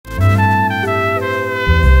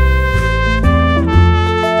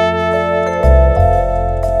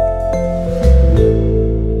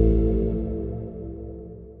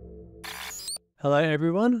Hey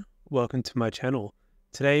everyone, welcome to my channel.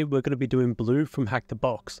 Today we're going to be doing Blue from Hack the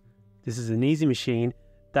Box. This is an easy machine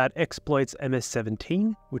that exploits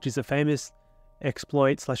MS-17, which is a famous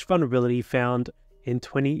exploit/vulnerability found in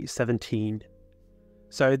 2017.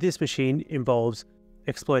 So this machine involves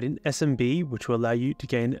exploiting SMB, which will allow you to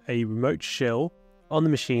gain a remote shell on the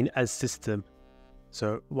machine as system.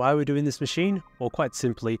 So why are we doing this machine? Well, quite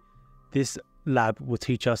simply, this lab will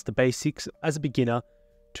teach us the basics as a beginner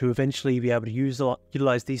to eventually be able to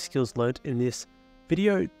utilize these skills learnt in this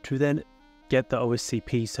video to then get the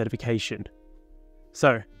OSCP certification.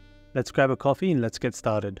 So let's grab a coffee and let's get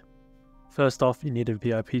started. First off, you need a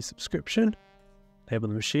VIP subscription. Enable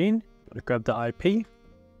the machine. You want to grab the IP. You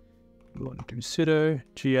want to do sudo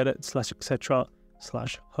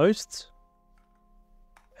gedit/etc/hosts.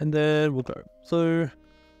 And then we'll go blue.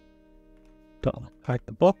 Hack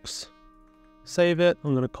the box. Save it.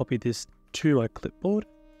 I'm going to copy this to my clipboard.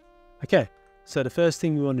 Okay, so the first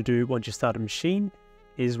thing we want to do once you start a machine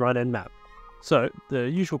is run nmap. So the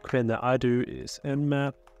usual command that I do is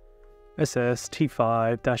nmap ss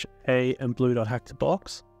t5-a and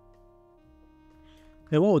blue.hackthebox.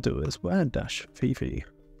 And what we'll do is we'll add -vv.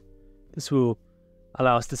 This will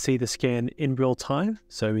allow us to see the scan in real time,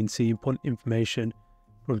 so we can see important information,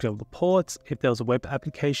 for example the ports. If there was a web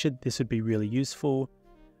application, this would be really useful.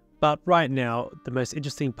 But right now, the most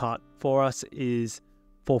interesting part for us is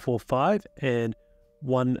 445 and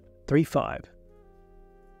 135.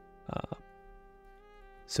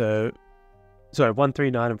 Sorry,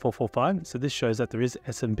 139 and 445. So this shows that there is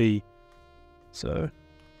SMB. So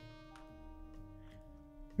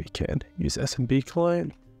we can use SMB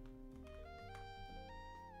client.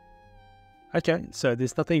 Okay, so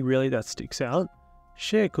there's nothing really that sticks out.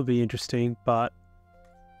 Share could be interesting, but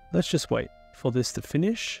let's just wait for this to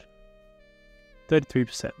finish.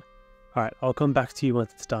 33%. Alright, I'll come back to you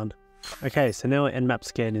once it's done. Okay, so now our nmap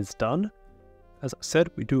scan is done. As I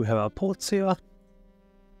said, we do have our ports here.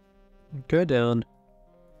 Go down.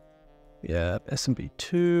 Yeah,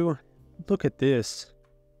 SMB2. Look at this.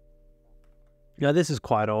 Now this is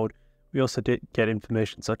quite old. We also did get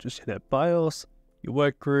information such as your BIOS, your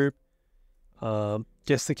work group,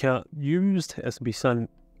 guest account used, SMB sign,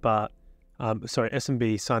 but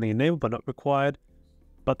SMB signing enabled but not required.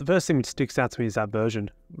 But the first thing that sticks out to me is that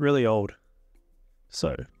version. Really old.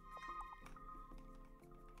 So,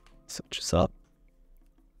 search this up.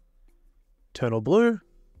 Eternal blue.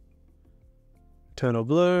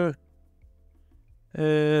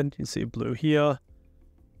 And you see blue here.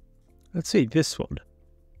 Let's see this one.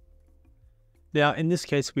 Now, in this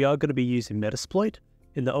case, we are going to be using Metasploit.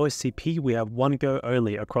 In the OSCP, we have one go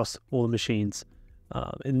only across all the machines.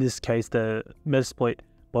 In this case, the Metasploit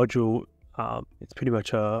module, it's pretty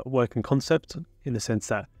much a working concept in the sense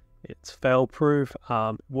that it's fail-proof,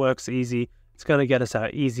 works easy. It's going to get us our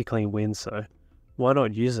easy, clean win, so why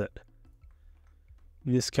not use it?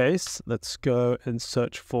 In this case, let's go and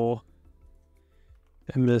search for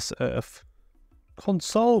MSF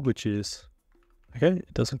console, which is, okay,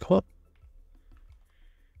 it doesn't come up.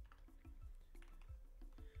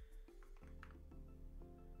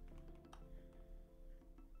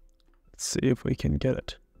 Let's see if we can get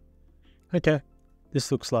it. Okay, this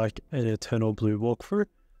looks like an Eternal Blue walkthrough,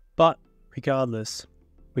 but regardless,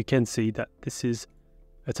 we can see that this is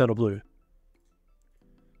Eternal Blue.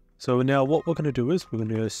 So now what we're going to do is we're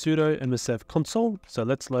going to go sudo msf console. So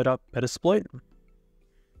let's load up Metasploit.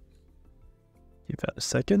 Give that a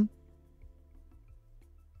second.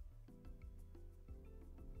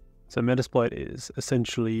 So Metasploit is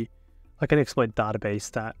essentially like an exploit database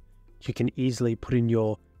that you can easily put in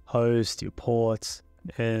your host, your ports,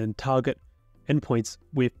 and target endpoints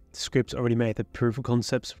with scripts already made, the proof of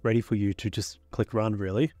concepts ready for you to just click run,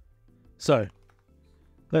 really. So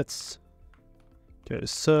let's go to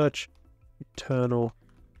search Eternal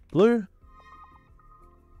Blue.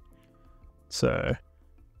 So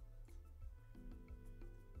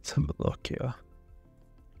let's have a look here.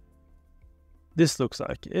 This looks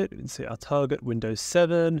like it. You can see our target, Windows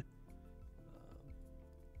 7.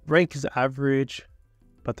 Rank is average,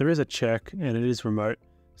 but there is a check and it is remote.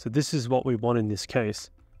 So this is what we want in this case.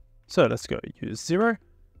 So let's go use 0.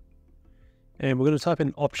 And we're going to type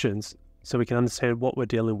in options so we can understand what we're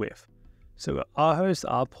dealing with. So we've got our host,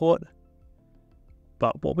 our port.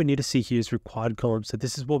 But what we need to see here is required columns. So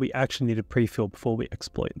this is what we actually need to pre-fill before we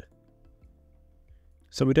exploit.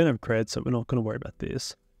 So we don't have cred, so we're not going to worry about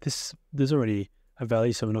this. There's already a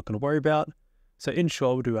value, so we're not going to worry about. So in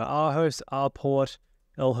short, we'll do our host, our port,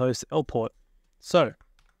 L host, L port. So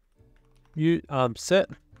you set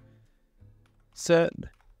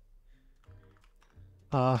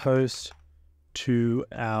our host to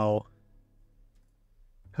our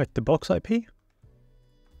hack the box IP,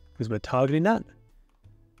 because we're targeting that.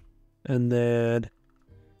 And then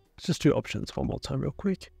let's just do options one more time real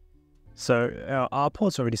quick. So our R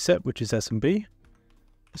port's already set, which is SMB.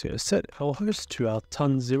 Let's go set L host to our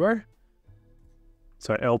ton 0.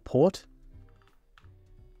 So L port.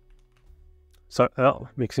 So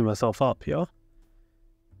mixing myself up here.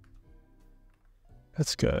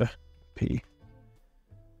 Let's go P.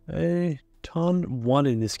 A ton 1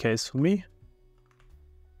 in this case for me.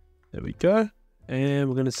 There we go. And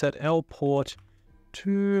we're going to set L port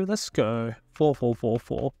to, let's go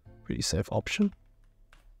 4444. Pretty safe option.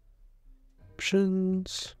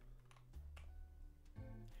 Options.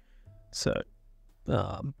 So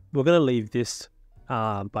we're going to leave this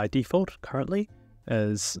by default currently,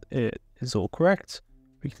 as it is all correct.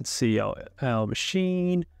 We can see our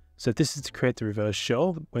machine. So this is to create the reverse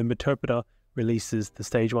shell. When Meterpreter releases the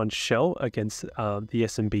stage 1 shell against the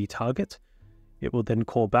SMB target, it will then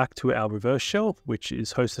call back to our reverse shell, which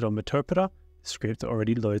is hosted on Meterpreter. The script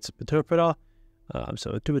already loads Meterpreter. So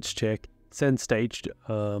it'll do its check, send stage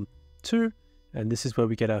 2, and this is where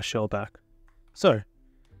we get our shell back. So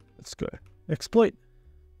let's go exploit.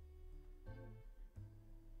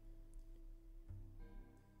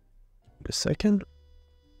 A second.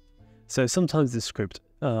 So sometimes this script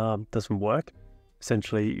doesn't work.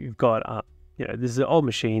 Essentially, you've got this is an old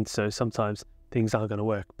machine, so sometimes things aren't going to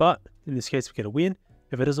work. But in this case, we get a win.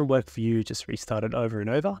 If it doesn't work for you, just restart it over and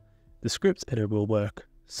over the script, and it will work.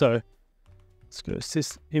 So let's go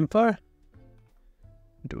sysinfo.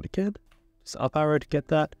 Do it again. Just up arrow to get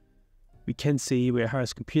that. We can see we're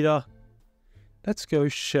Harris computer. Let's go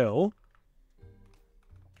shell.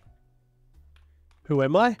 Who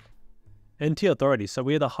am I? NT authority. So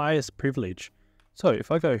we're the highest privilege. So if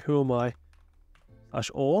I go who am I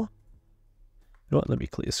 /or, you know what, let me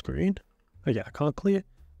clear screen. Oh yeah, I can't clear.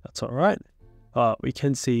 That's all right. We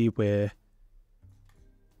can see we're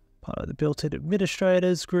part of the built-in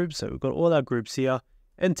administrators group. So we've got all our groups here.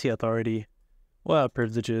 NT authority, all our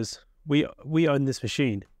privileges. We own this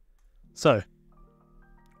machine. So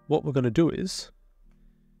what we're going to do is,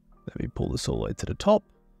 let me pull this all the way to the top.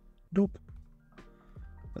 Nope.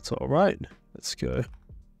 That's all right. Let's go.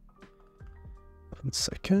 1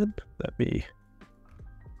 second.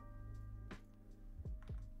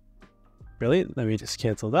 Brilliant. Let me just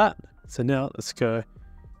cancel that. So now let's go.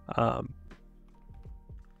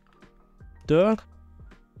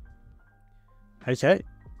 Okay.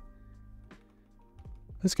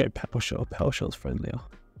 Let's go PowerShell. PowerShell's friendlier.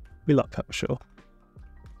 We love PowerShell.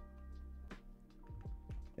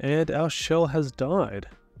 And our shell has died.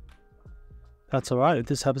 That's alright. If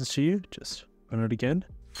this happens to you, just run it again.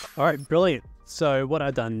 Alright, brilliant. So what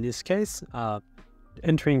I've done in this case,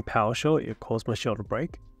 entering PowerShell, it caused my shell to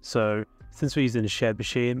break. So since we're using a shared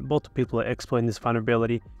machine, multiple people are exploiting this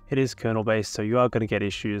vulnerability. It is kernel based, so you are going to get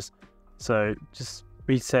issues. So just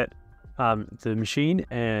reset the machine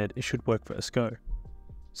and it should work first go.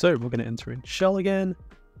 So we're going to enter in shell again.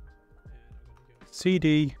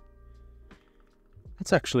 CD.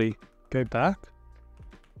 Let's actually go back.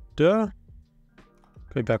 Go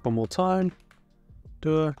back one more time.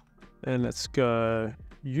 And let's go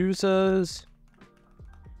users.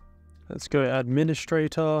 Let's go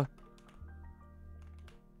administrator.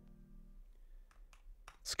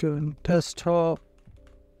 Let's go in desktop.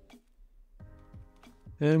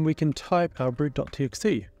 And we can type our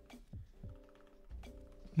root.txt.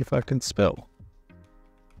 If I can spell.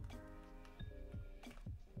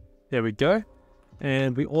 There we go.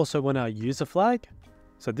 And we also want our user flag.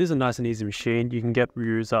 So this is a nice and easy machine. You can get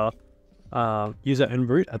user and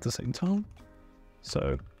root at the same time.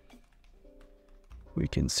 So we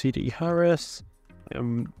can cd Harris,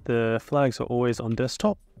 and the flags are always on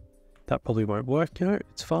desktop. That probably won't work,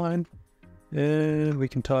 it's fine. And we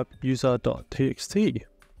can type user.txt.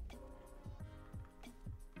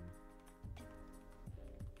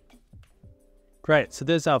 Great, so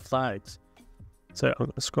there's our flags. So I'm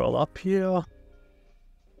going to scroll up here.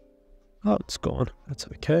 Oh, it's gone. That's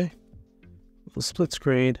okay. We'll split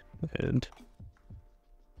screen and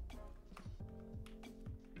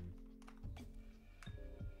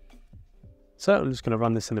so I'm just going to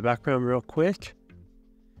run this in the background real quick.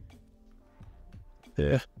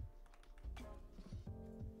 There.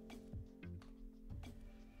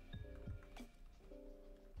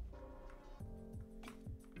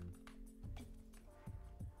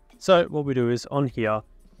 So what we do is on here,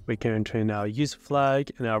 we can enter in our user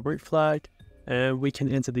flag and our root flag, and we can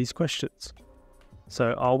enter these questions.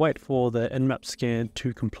 So I'll wait for the nmap scan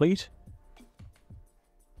to complete.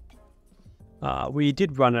 We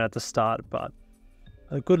did run it at the start, but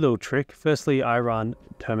a good little trick. Firstly, I run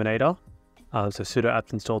Terminator, So sudo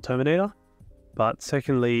apt install terminator. But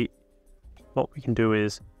secondly, what we can do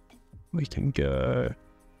is we can go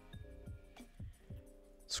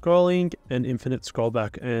scrolling and infinite scroll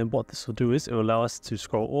back, and what this will do is it will allow us to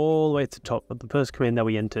scroll all the way to the top of the first command that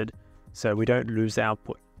we entered so we don't lose the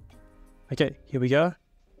output. Okay, here we go.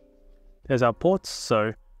 There's our ports,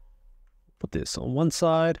 so put this on one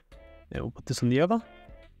side and we'll put this on the other.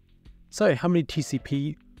 So how many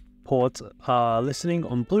TCP ports are listening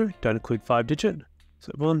on Blue? Don't include 5-digit.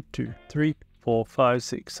 So 1, 2, 3, 4, 5,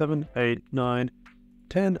 6, 7, 8, 9,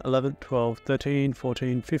 10, 11, 12, 13,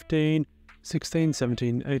 14, 15, 16,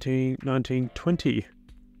 17, 18, 19, 20. You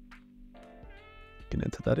can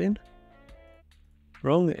enter that in.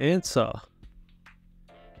 Wrong answer.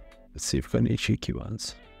 Let's see if we've got any cheeky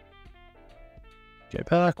ones. Go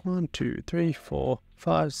back. 1, 2, 3, 4,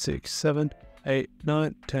 5, 6, 7, 8,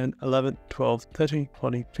 9, 10, 11, 12, 13,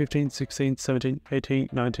 14, 15, 16, 17, 18,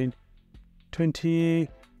 19, 20.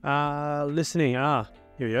 Listening. Here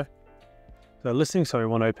we go. So listening, sorry,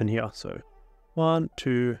 one open here. So 1,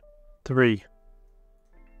 2, 3.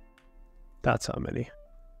 That's how many.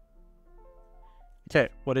 Okay,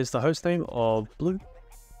 what is the host name of Blue?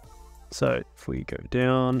 So if we go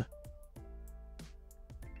down,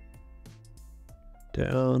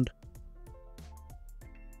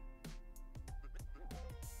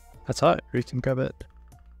 that's right, we can grab it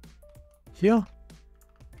here.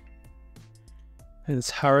 And it's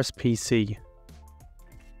Harris PC.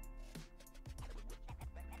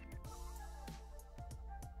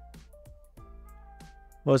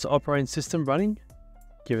 Was the operating system running?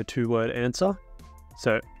 Give a 2-word answer.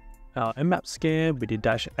 So our mmap scan, we did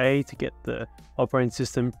 -A to get the operating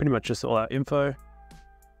system, pretty much just all our info.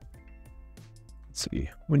 Let's see,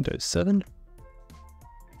 Windows 7.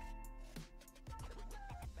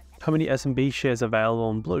 How many SMB shares available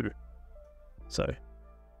on Blue? So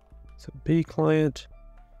B client.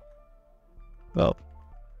 Well,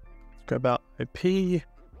 let's go about IP.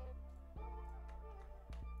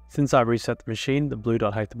 Since I reset the machine, the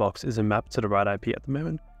blue.hackthebox isn't mapped to the right IP at the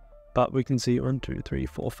moment, but we can see 1, 2, 3,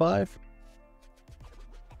 4, 5.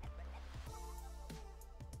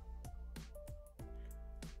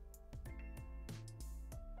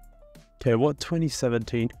 Okay, what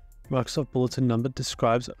 2017 Microsoft Bulletin number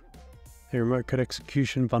describes a remote code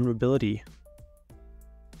execution vulnerability?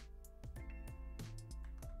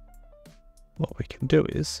 What we can do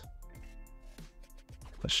is,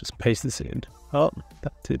 let's just paste this in. Oh,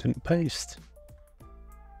 that didn't paste.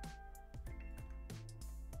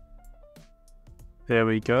 There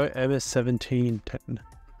we go, MS1710.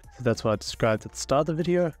 So that's what I described at the start of the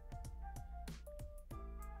video.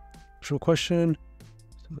 Actual question.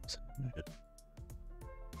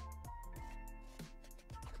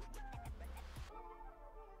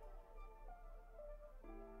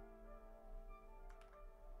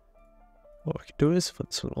 What we can do is, for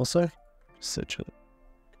this one also, search it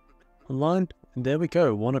online, and there we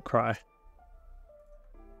go, WannaCry.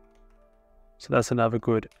 So that's another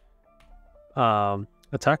good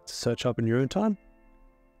attack to search up in your own time.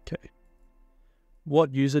 Okay.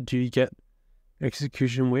 What user do you get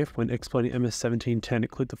execution with when exploiting MS1710?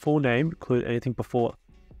 Include the full name, include anything before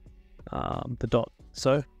the dot.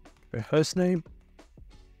 So, host name.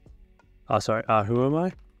 Who am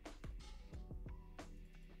I?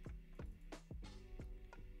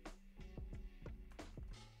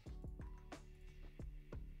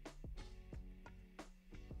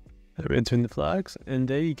 We're entering the flags, and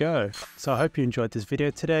there you go. So I hope you enjoyed this video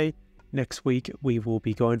today. Next week we will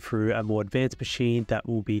be going through a more advanced machine that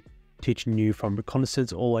will be teaching you from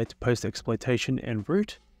reconnaissance all the way to post exploitation and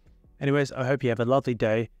root. Anyways, I hope you have a lovely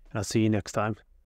day, and I'll see you next time.